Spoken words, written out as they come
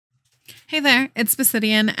Hey there, it's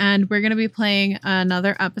Basidion, and we're going to be playing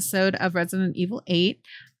another episode of Resident Evil 8.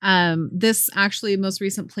 This actually most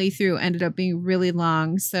recent playthrough ended up being really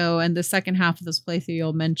long, so in the second half of this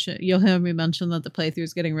playthrough you'll hear me mention that the playthrough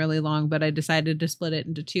is getting really long, but I decided to split it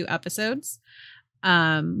into 2 episodes. So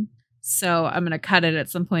I'm going to cut it at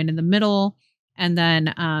some point in the middle and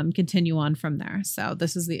then continue on from there. So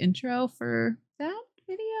this is the intro for that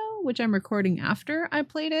video, which I'm recording after I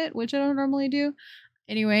played it, which I don't normally do.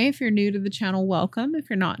 Anyway, if you're new to the channel, welcome. If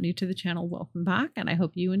you're not new to the channel, welcome back, and I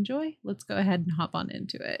hope you enjoy. Let's go ahead and hop on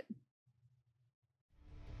into it.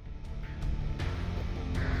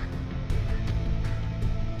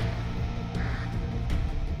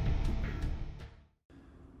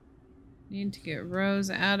 Need to get Rose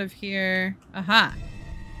out of here. Aha!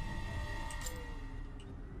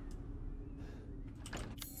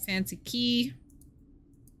 Fancy key.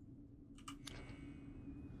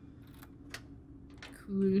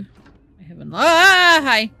 Cool. I haven't. Ah!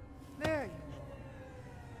 Hi! There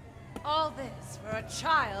you are. All this for a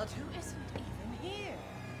child who isn't even here.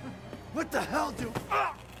 What the hell do...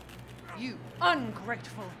 You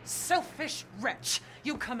ungrateful, selfish wretch!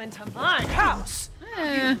 You come into my house!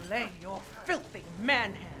 You lay your filthy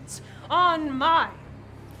man hands on my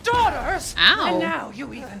daughters! Ow. And now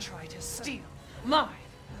you even try to steal my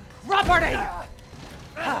property!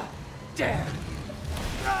 How dare you!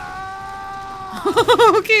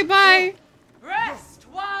 Okay, bye! Rest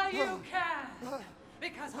while you can!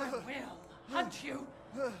 Because I will hunt you,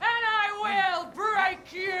 and I will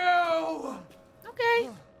break you! Okay.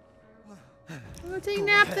 We'll take a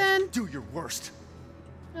nap then. Do your worst.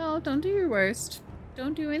 No, don't do your worst.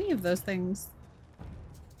 Don't do any of those things.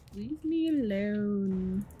 Leave me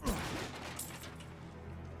alone.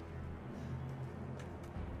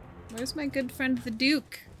 Where's my good friend the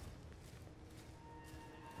Duke?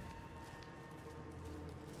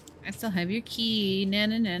 I still have your key. Na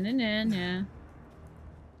na na na na na.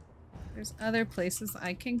 There's other places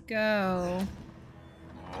I can go.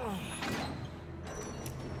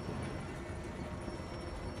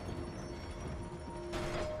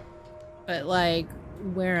 But, like,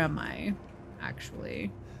 where am I,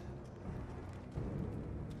 actually?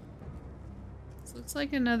 This looks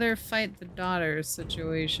like another fight the daughters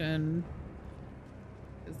situation.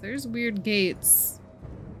 Because there's weird gates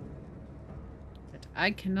that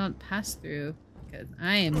I cannot pass through. Because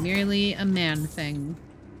I am merely a man thing.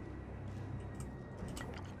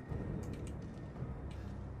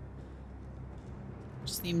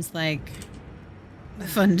 Which seems like a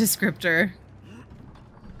fun descriptor.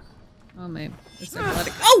 Oh my, it's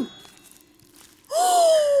athletic. Oh!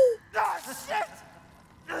 Oh! Shit!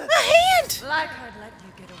 A hand! Like I'd let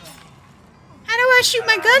you get away. How do I shoot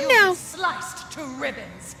my gun You'll now? be sliced to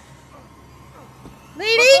ribbons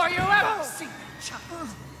Lady! before you ever see the child.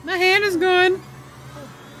 My hand is gone.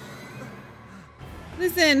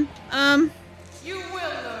 Listen, You will learn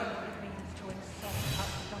what it means to insult our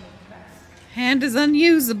stomach best. hand is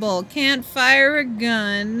unusable. Can't fire a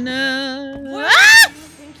gun. Where Ah! do you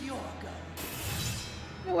think you're going?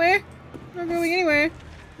 Nowhere. Not going anywhere.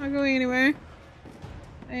 Not going anywhere.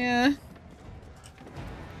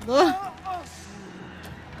 Ugh.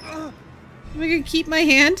 Am I gonna keep my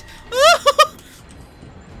hand?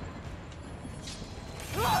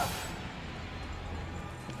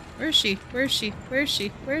 Where is she? Where is she? Where is she?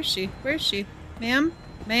 Where is she? Where is she? Ma'am?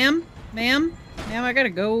 Ma'am? Ma'am? Ma'am, I gotta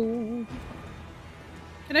go.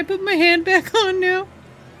 Can I put my hand back on now?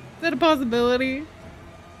 Is that a possibility?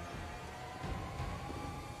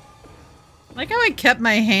 I like how I kept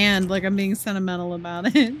my hand, like I'm being sentimental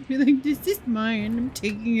about it. Be like, this is mine. I'm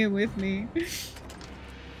taking it with me.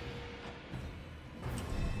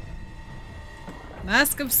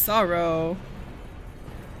 Mask of Sorrow.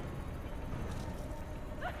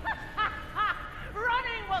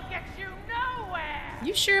 Running will get you nowhere.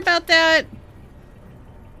 You sure about that?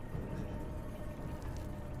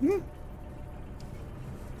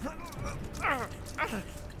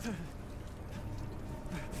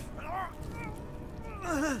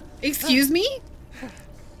 Excuse me?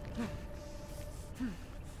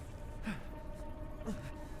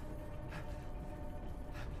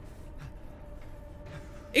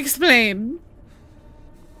 Explain.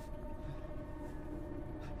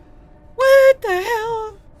 What the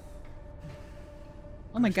hell?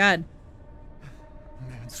 Oh my god.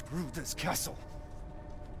 Man, screw this castle.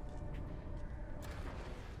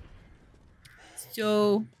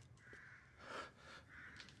 So...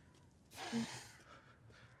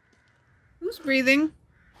 who's breathing?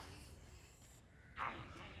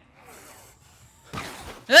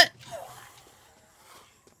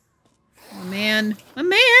 Oh man. A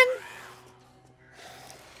man!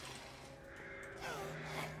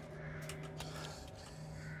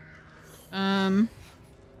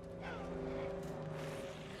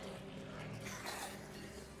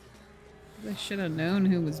 I should have known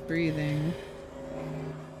who was breathing.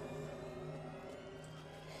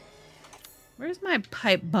 Where's my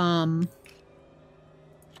pipe bomb?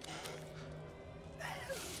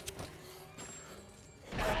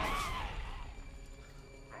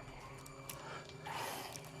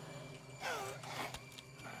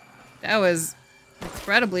 That was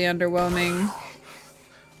incredibly underwhelming.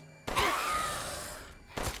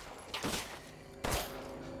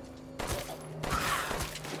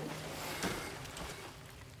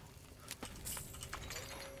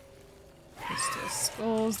 Crystal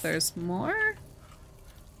skulls, there's more?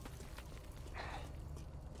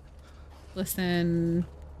 Listen.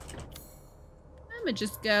 I'ma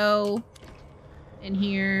just go in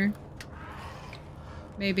here.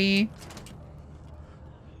 Maybe.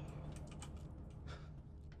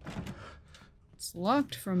 It's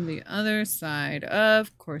locked from the other side.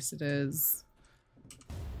 Of course it is.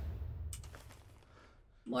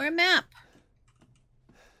 More map.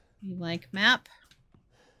 You like map?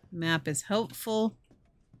 Map is helpful.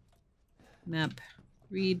 Map.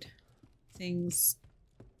 Read things.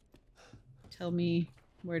 Tell me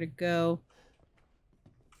where to go.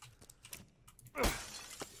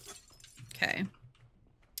 Okay.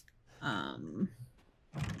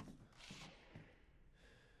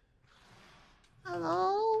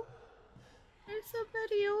 Hello? There's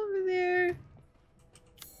somebody over there.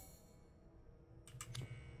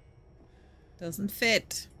 Doesn't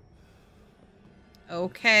fit.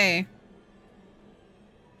 Okay.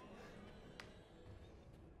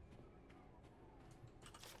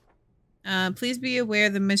 Please be aware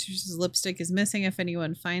the mistress's lipstick is missing. If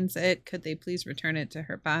anyone finds it, could they please return it to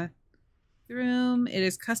her bathroom? It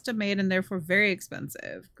is custom made and therefore very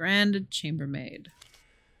expensive. Grand chambermaid.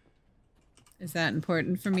 Is that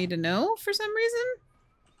important for me to know for some reason?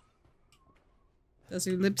 Does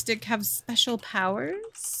her lipstick have special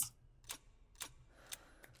powers?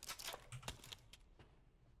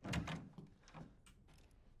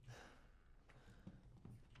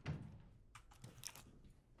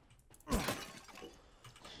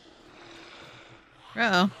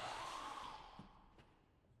 Uh-oh.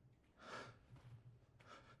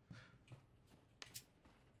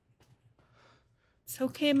 It's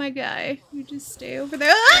okay, my guy. You just stay over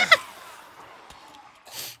there. Ah!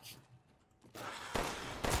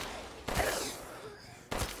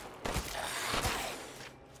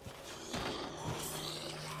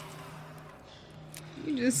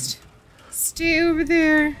 You just stay over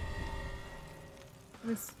there.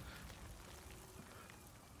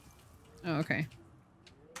 Oh, okay.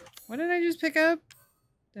 What did I just pick up?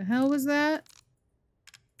 The hell was that?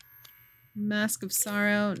 Mask of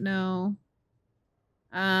Sorrow? No.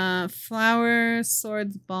 Flower,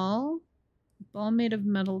 swords, ball. Ball made of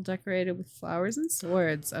metal decorated with flowers and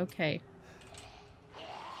swords. Okay.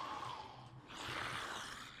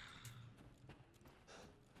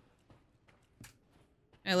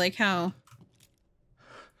 I like how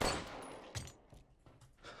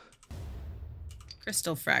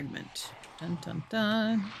crystal fragment. Dun dun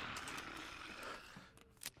dun.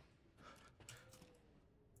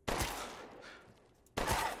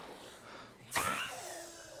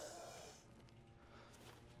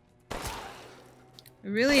 I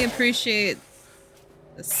really appreciate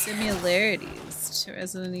the similarities to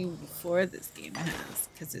Resident Evil 4 this game has,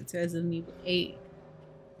 because it's Resident Evil 8.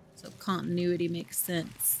 So continuity makes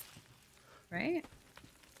sense. Right?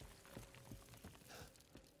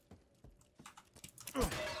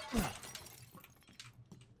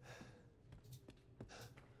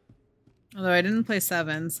 Although I didn't play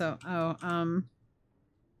 7, so oh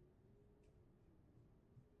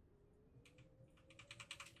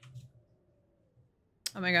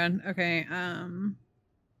my god, okay,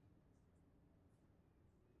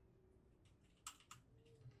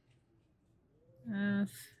 F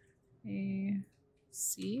A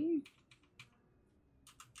C.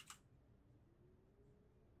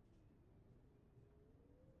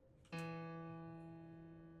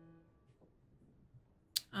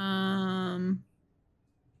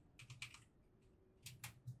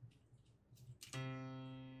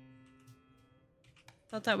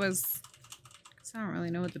 Thought that was, because I don't really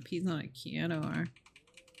know what the P's on a piano are.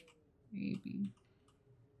 Maybe.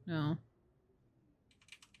 No.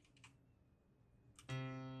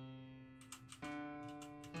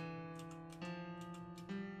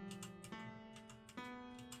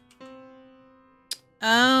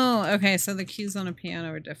 Oh, okay, so the keys on a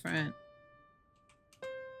piano are different.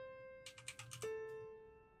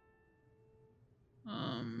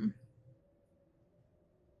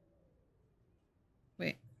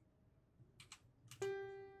 Wait.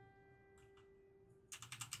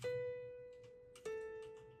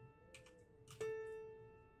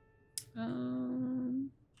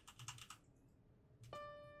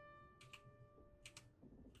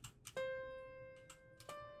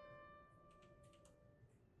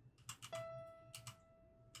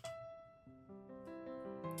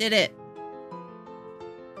 Did it.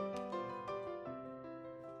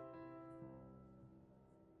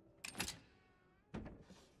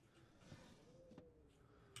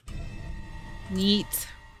 Neat.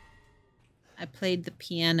 I played the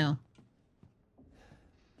piano.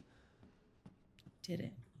 Did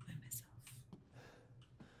it by myself.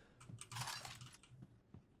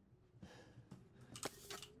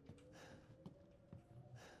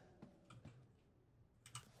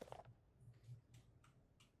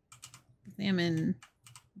 Examine.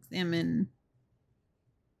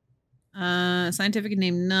 Scientific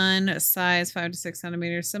name none. Size 5 to 6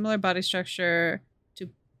 centimeters. Similar body structure to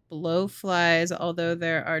blowflies, although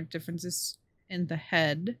there are differences in the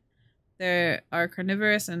head. They are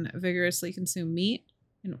carnivorous and vigorously consume meat.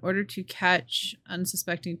 In order to catch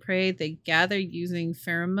unsuspecting prey, they gather using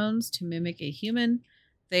pheromones to mimic a human.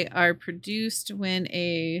 They are produced when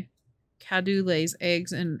a cadou lays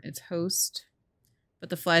eggs in its host, but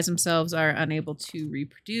the flies themselves are unable to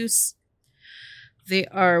reproduce. They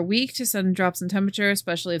are weak to sudden drops in temperature,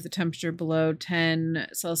 especially if the temperature below 10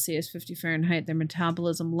 Celsius, 50 Fahrenheit, their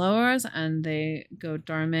metabolism lowers and they go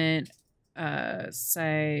dormant.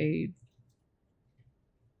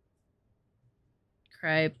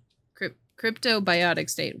 Cryptobiotic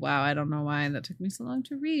state. Wow, I don't know why that took me so long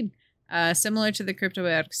to read. Similar to the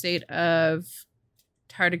cryptobiotic state of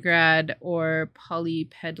tardigrade or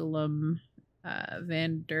Polypedilum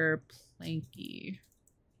vanderplanki.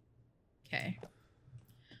 Okay.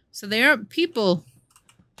 So they aren't people,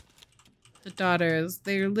 the daughters.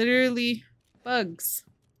 They're literally bugs.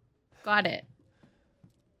 Got it.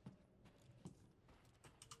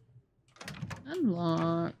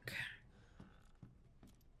 Unlock.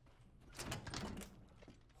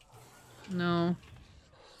 No.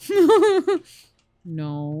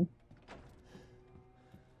 No.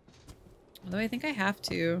 Although I think I have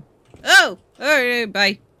to. Oh! Alright,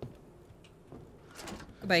 bye.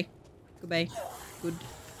 Goodbye. Goodbye.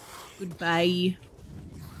 Goodbye,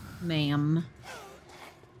 ma'am.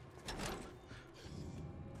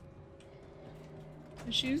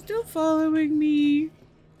 Is she still following me?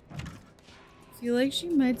 I feel like she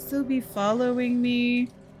might still be following me.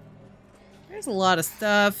 There's a lot of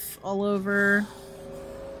stuff all over.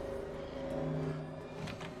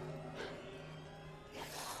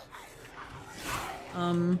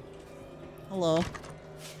 Hello.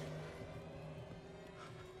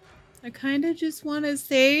 I kind of just want to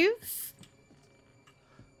save.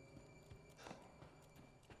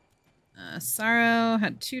 Sorrow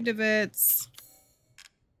had 2 divots.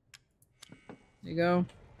 There you go.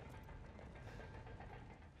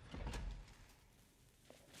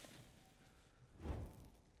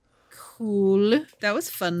 Cool. That was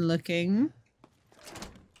fun looking.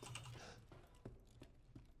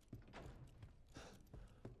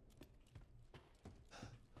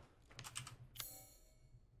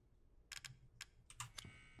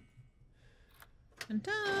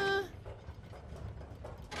 Ta-da!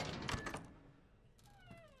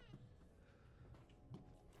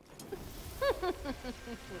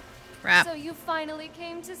 Crap. So you finally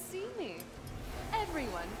came to see me.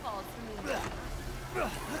 Everyone falls for me.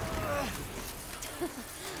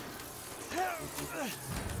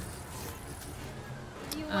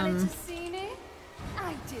 You wanted to see me?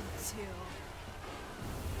 I did too.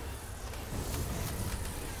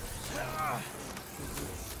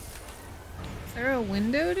 Is there a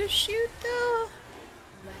window to shoot though?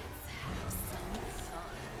 Let's have some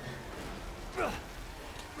fun.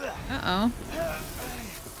 Uh-oh.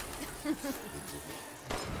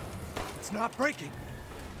 It's not breaking.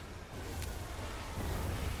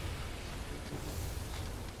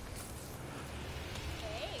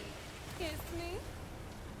 Hey, kiss me.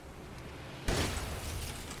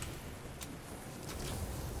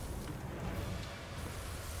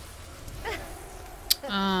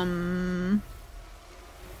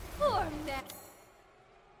 Poor man.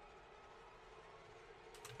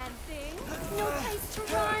 And thing. No place to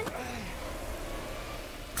run.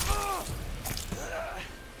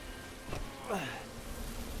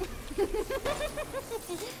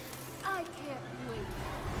 I can't wait.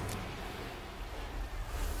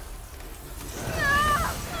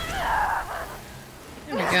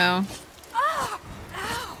 There we go. Ow!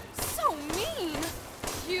 So mean!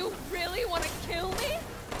 You really want to kill me?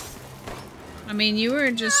 I mean, you were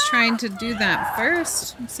just trying to do that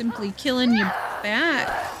first. I'm simply killing you back.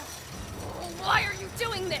 Why are you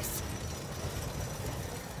doing this?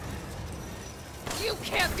 You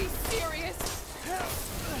can't be serious!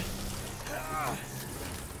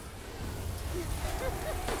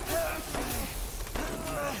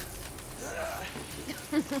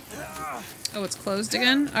 Oh, it's closed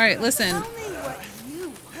again? Alright, listen. Tell me what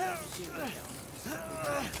you want.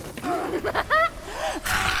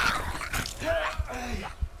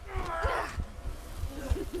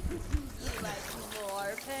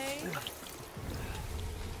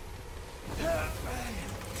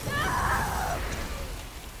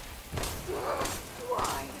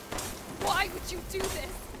 Why would you do this?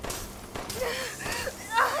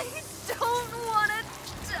 I don't want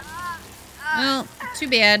to die. Well, too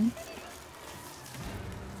bad.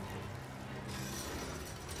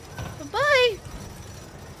 Bye-bye.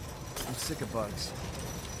 I'm sick of bugs.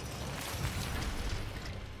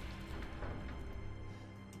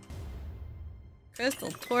 Crystal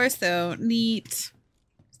torso. Neat.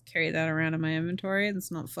 Carry that around in my inventory. That's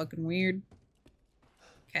not fucking weird.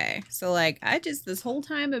 Okay, so like, this whole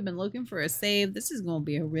time I've been looking for a save. This is gonna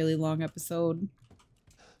be a really long episode.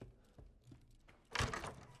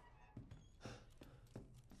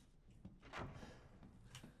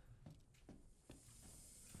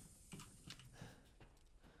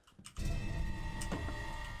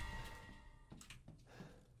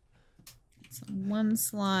 So one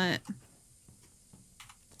slot.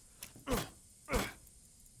 The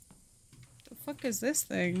fuck is this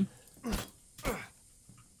thing?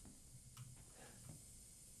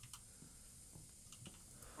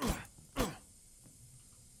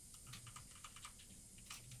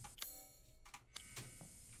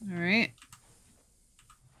 Alright.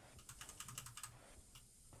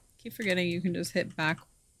 Keep forgetting you can just hit back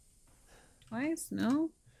twice? No?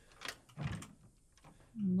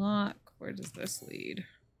 Unlock. Where does this lead?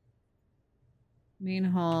 Main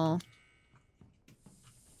hall.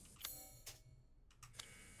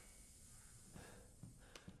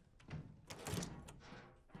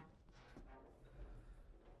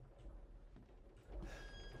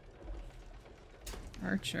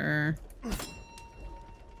 Archer.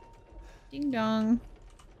 Ding dong.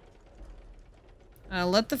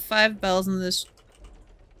 Let the 5 bells in this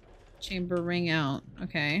chamber ring out.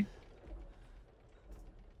 Okay.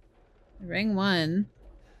 Ring 1.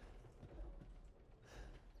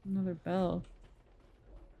 Another bell.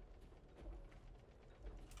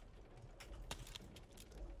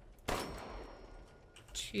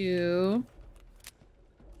 Two.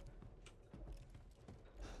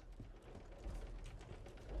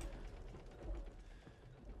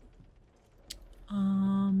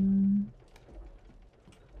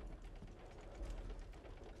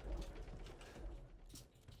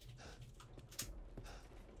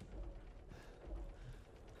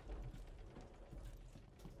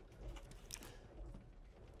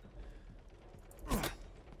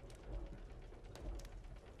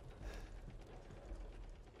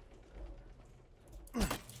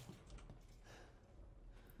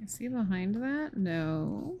 Is he behind that?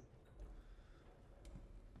 No.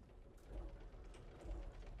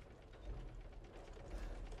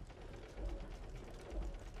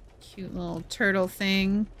 Cute little turtle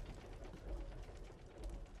thing.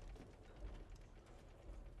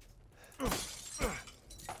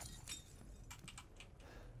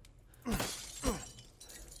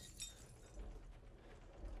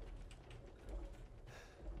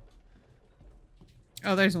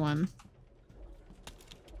 Oh, there's one.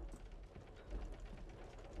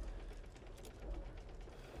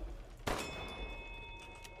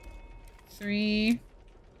 Three.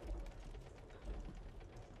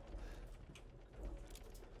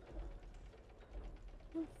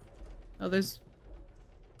 Oh, there's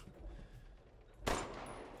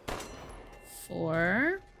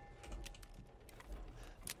 4.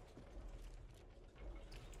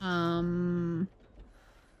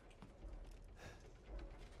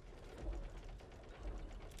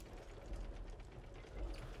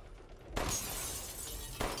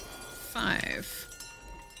 5.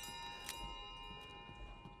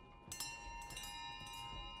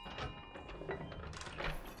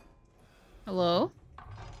 Hello?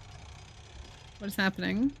 What is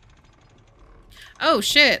happening? Oh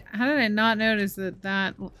shit! How did I not notice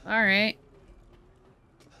that? Alright.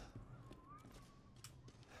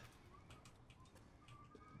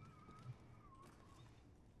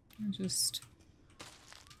 Just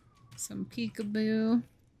some peekaboo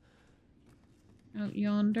out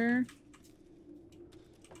yonder.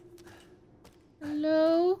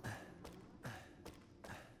 Hello?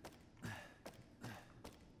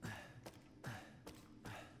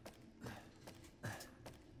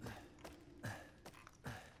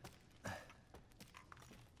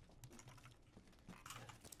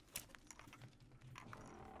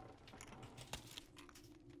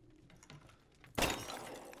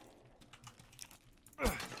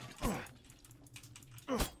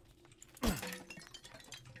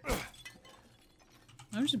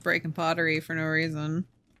 I'm just breaking pottery for no reason.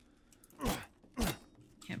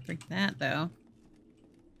 Can't break that though.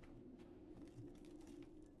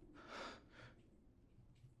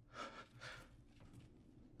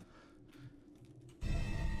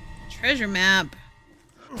 Treasure map.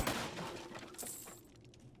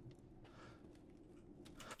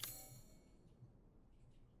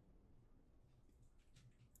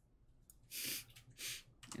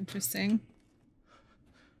 Interesting.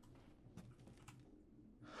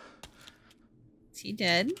 Is he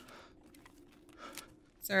dead?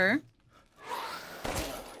 Sir?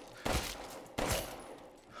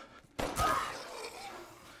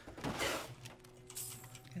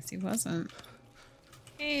 Guess he wasn't.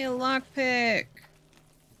 Hey, a lockpick!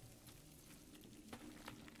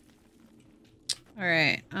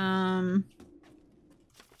 Alright,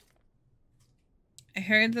 I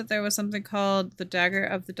heard that there was something called the Dagger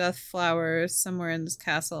of the Death Flowers somewhere in this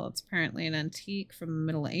castle. It's apparently an antique from the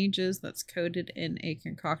Middle Ages that's coated in a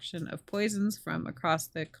concoction of poisons from across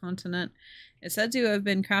the continent. It's said to have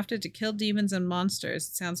been crafted to kill demons and monsters.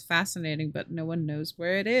 It sounds fascinating, but no one knows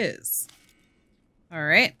where it is.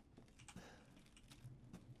 Alright.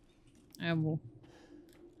 I will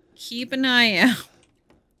keep an eye out.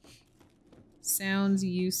 Sounds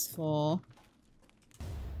useful.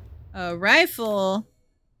 A rifle.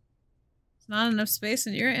 It's not enough space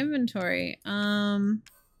in your inventory.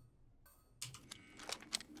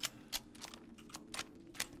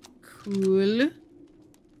 Cool.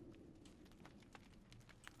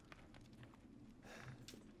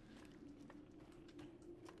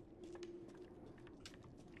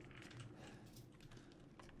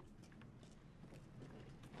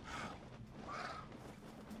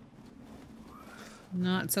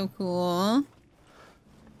 Not so cool.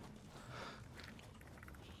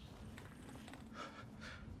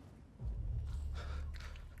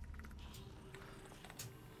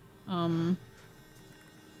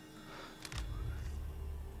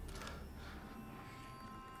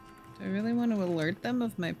 Do I really want to alert them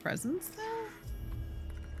of my presence, though?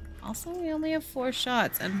 Also, we only have 4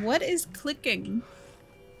 shots. And what is clicking?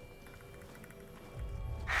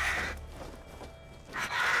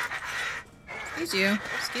 Excuse you.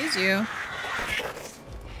 Excuse you.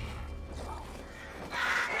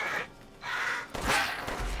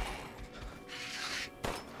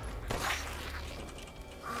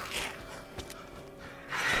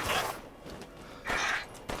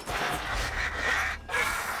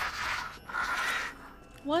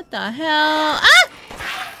 What the hell? Ah!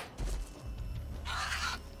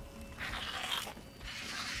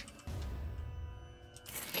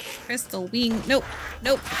 Crystal wing. Nope.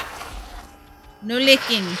 Nope. No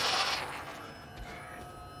licking.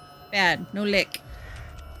 Bad. No lick.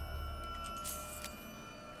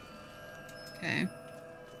 Okay.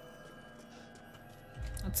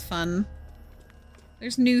 That's fun.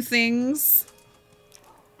 There's new things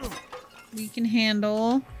we can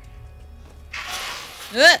handle.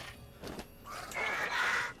 Ugh!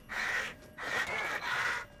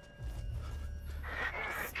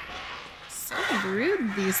 So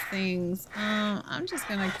rude, these things. I'm just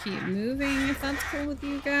gonna keep moving if that's cool with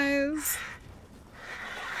you guys.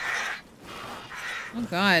 Oh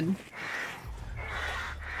god.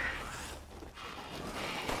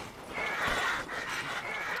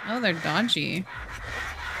 Oh, they're dodgy.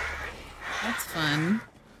 That's fun.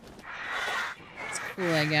 It's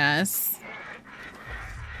cool, I guess.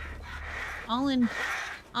 All in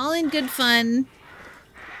good fun.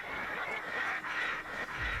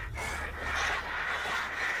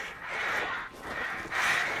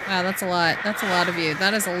 Wow, that's a lot. That's a lot of you.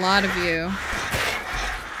 That is a lot of you.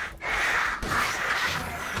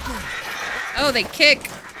 Oh, they kick.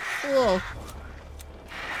 Cool.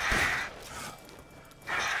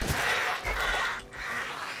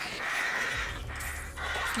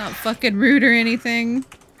 It's not fucking rude or anything.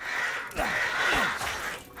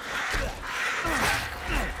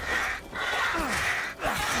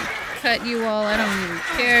 Cut you all, I don't even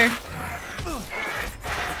care.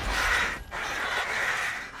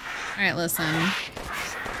 Alright, listen.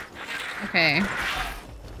 Okay.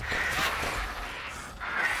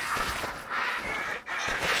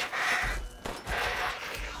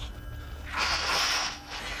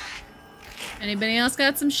 Anybody else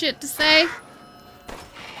got some shit to say? Oh,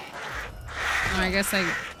 I guess I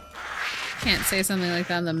can't say something like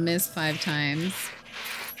that on the miss 5 times.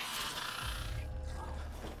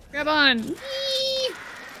 Grab on! Whee!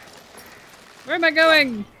 Where am I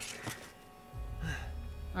going?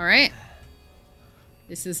 Alright.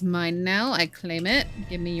 This is mine now. I claim it.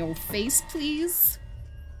 Give me your face, please.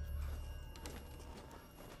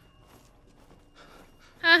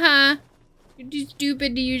 Haha. You're too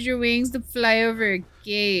stupid to use your wings to fly over a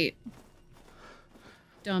gate.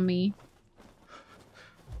 Dummy.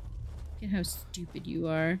 Look at how stupid you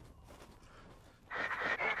are.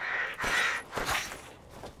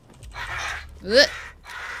 Ugh.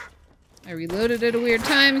 I reloaded at a weird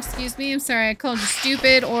time. Excuse me. I'm sorry I called you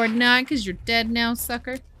stupid or not because you're dead now,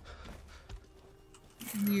 sucker.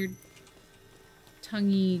 Weird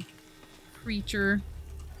tonguey creature.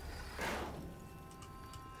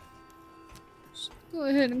 Go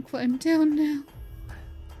ahead and climb down now.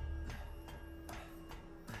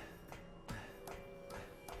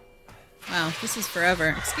 Wow, this is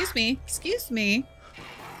forever. Excuse me. Excuse me.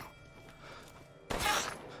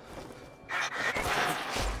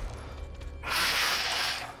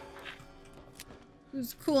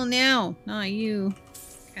 Who's cool now? Not you.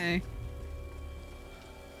 Okay.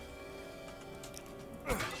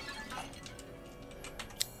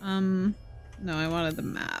 No, I wanted the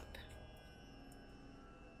map.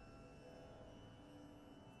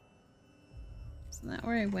 Isn't that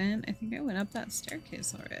where I went? I think I went up that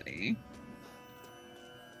staircase already.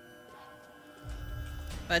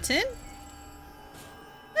 Button?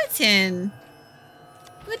 Button!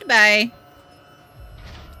 Goodbye.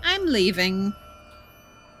 I'm leaving.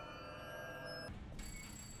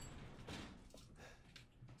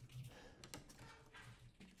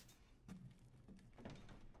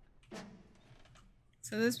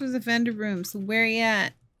 So this was a vendor room, so where are you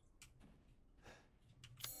at?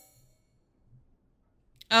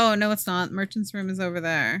 Oh, no it's not. Merchant's room is over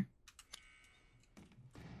there.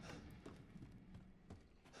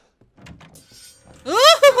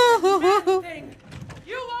 You thing.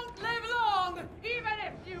 You won't live long, even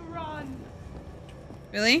if you run.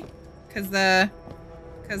 Really? I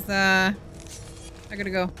gotta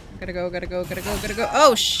go. Gotta go.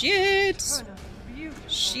 Oh shit!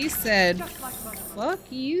 She said, fuck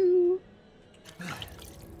you.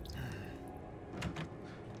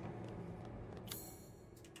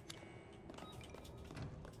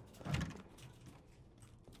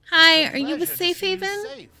 Hi, are you with Safe Haven?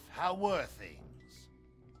 Safe. How were things?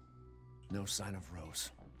 No sign of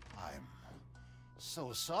Rose. I'm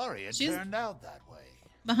so sorry it She's- turned out that way.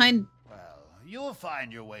 Behind. Well, you'll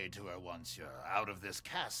find your way to her once you're out of this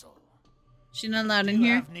castle. She's not allowed Do in you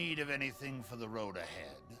here. have need of anything for the road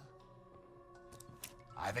ahead?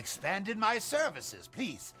 I've expanded my services.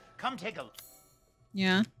 Please, come take a look.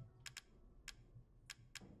 Yeah.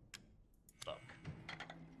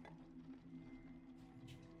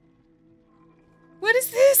 What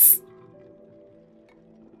is this?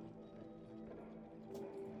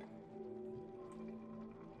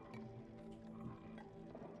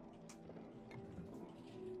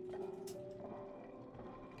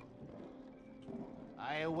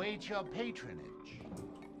 I await your patronage.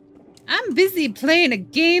 I'm busy playing a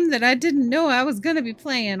game that I didn't know I was gonna be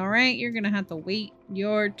playing, alright? You're gonna have to wait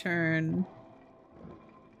your turn.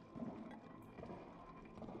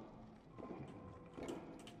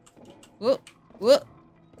 Whoop, whoop.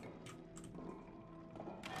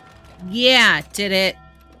 Yeah, did it.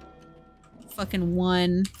 Fucking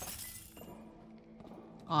won.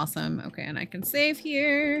 Awesome. Okay, and I can save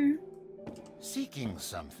here. Seeking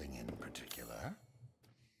something in particular?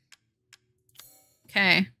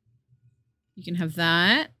 Okay. You can have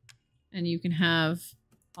that. And you can have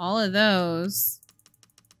all of those.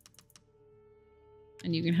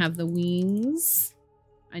 And you can have the wings.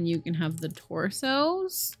 And you can have the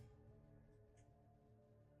torsos.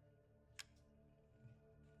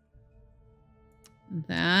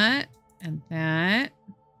 That. And that.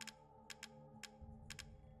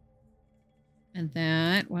 And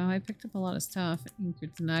that. Wow, I picked up a lot of stuff.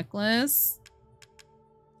 Ingrid's necklace.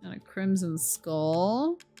 And a crimson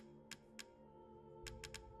skull.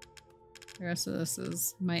 The rest of this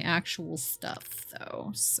is my actual stuff,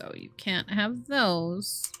 though. So you can't have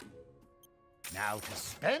those. Now to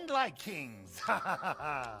spend like kings.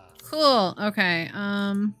 Cool. Okay.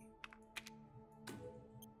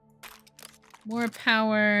 More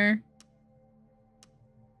power.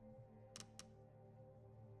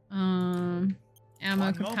 Ammo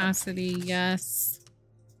One capacity, moment, yes.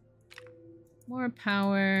 More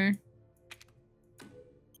power.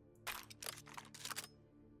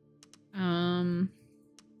 I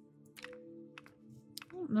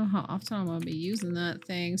don't know how often I'm gonna be using that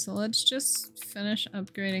thing, so let's just finish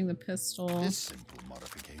upgrading the pistol. This simple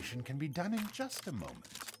modification can be done in just a moment.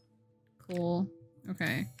 Cool.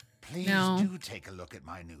 Okay. Please Now- do take a look at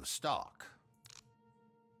my new stock.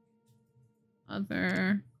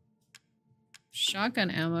 Other shotgun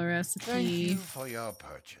ammo Thank recipe. you for your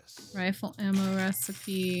purchase. Rifle ammo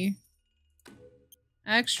recipe.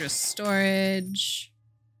 Extra storage.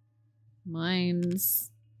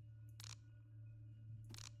 Mines.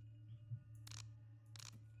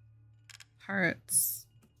 Parts.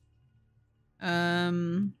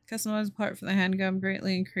 Customize part for the handgun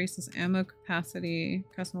greatly increases ammo capacity.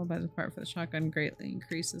 Customize part for the shotgun greatly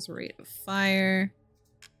increases rate of fire.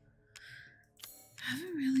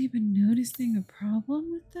 Haven't really been noticing a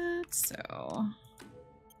problem with that, so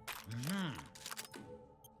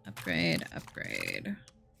upgrade.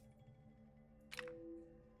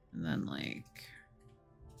 And then like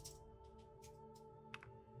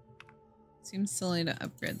Seems silly to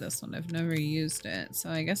upgrade this one. I've never used it, so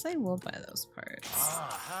I guess I will buy those parts.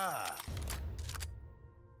 Aha.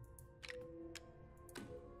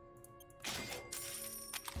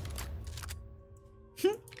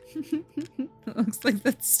 It looks like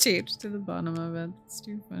that's staged to the bottom of it. It's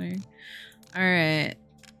too funny. All right.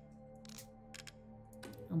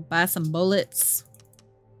 I'll buy some bullets.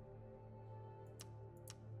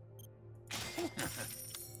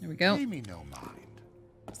 There we go. Pay me no mind.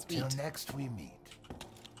 Till Sweet. next we meet.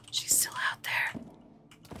 She's still out there.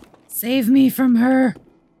 Save me from her.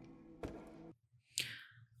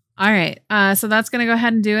 All right. So that's going to go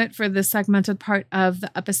ahead and do it for this segmented part of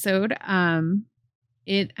the episode.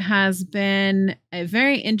 It has been a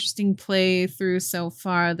very interesting playthrough so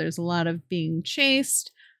far. There's a lot of being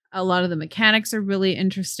chased. A lot of the mechanics are really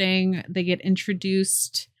interesting. They get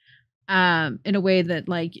introduced in a way that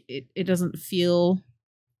like it doesn't feel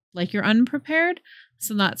like you're unprepared.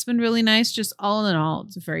 So that's been really nice. Just all in all,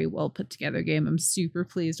 it's a very well put together game. I'm super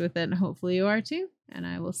pleased with it, and hopefully you are too. And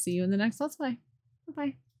I will see you in the next Let's Play.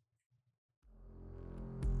 Bye-bye.